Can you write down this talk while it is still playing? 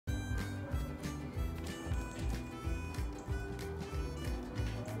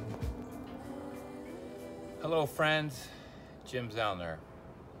Hello friends, Jim Zellner.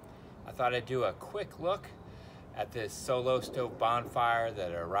 I thought I'd do a quick look at this Solo Stove Bonfire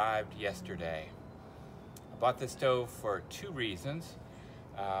that arrived yesterday. I bought this stove for two reasons.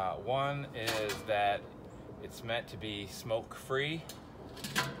 One is that it's meant to be smoke-free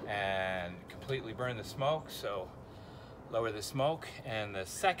and completely burn the smoke, so lower the smoke. And the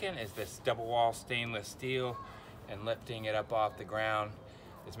second is this double wall stainless steel, and lifting it up off the ground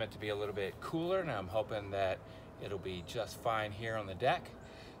is meant to be a little bit cooler, and I'm hoping that it'll be just fine here on the deck.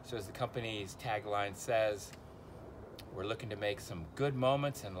 So as the company's tagline says, we're looking to make some good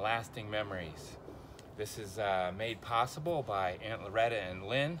moments and lasting memories. This is made possible by Aunt Loretta and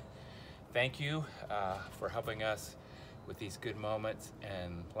Lynn. Thank you for helping us with these good moments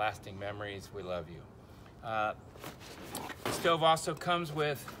and lasting memories. We love you. The stove also comes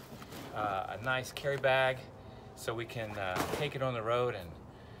with a nice carry bag, so we can take it on the road and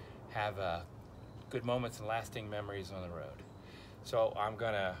have good moments and lasting memories on the road. So I'm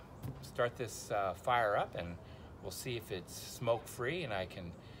gonna start this fire up, and we'll see if it's smoke-free and I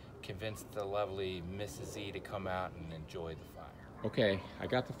can convince the lovely Mrs. Z to come out and enjoy the fire. Okay, I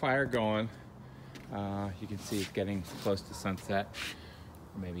got the fire going. You can see it's getting close to sunset,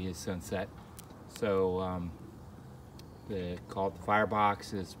 or maybe it's sunset. So the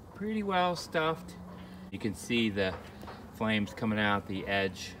firebox is pretty well stuffed. You can see the flames coming out the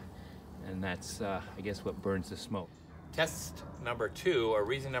edge, and that's I guess what burns the smoke. Test number two, or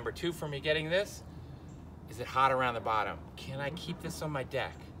reason number two for me getting this, is it hot around the bottom? Can I keep this on my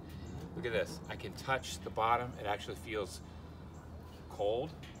deck? Look at this, I can touch the bottom. It actually feels cold,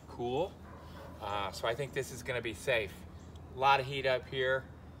 cool. So I think this is gonna be safe. A lot of heat up here.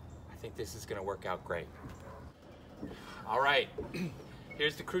 I think this is gonna work out great. All right,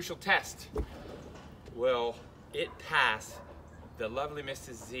 here's the crucial test. Will it pass the lovely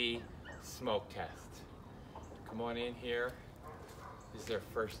Mrs. Z smoke test? Come on in here. This is their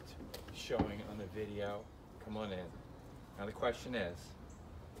first showing on the video. Come on in. Now the question is,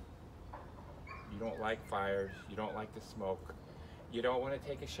 you don't like fires, you don't like the smoke, you don't want to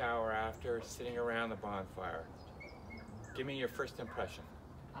take a shower after sitting around the bonfire. Give me your first impression.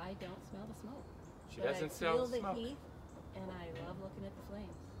 I don't smell the smoke. She doesn't smell the smoke. I feel the heat, and I love looking at the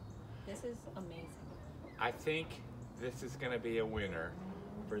flames. This is amazing. I think this is going to be a winner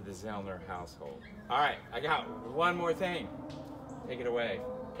for the Zellner household. All right, I got one more thing. Take it away.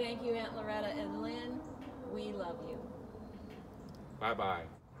 Thank you, Aunt Loretta and Lynn. We love you. Bye-bye.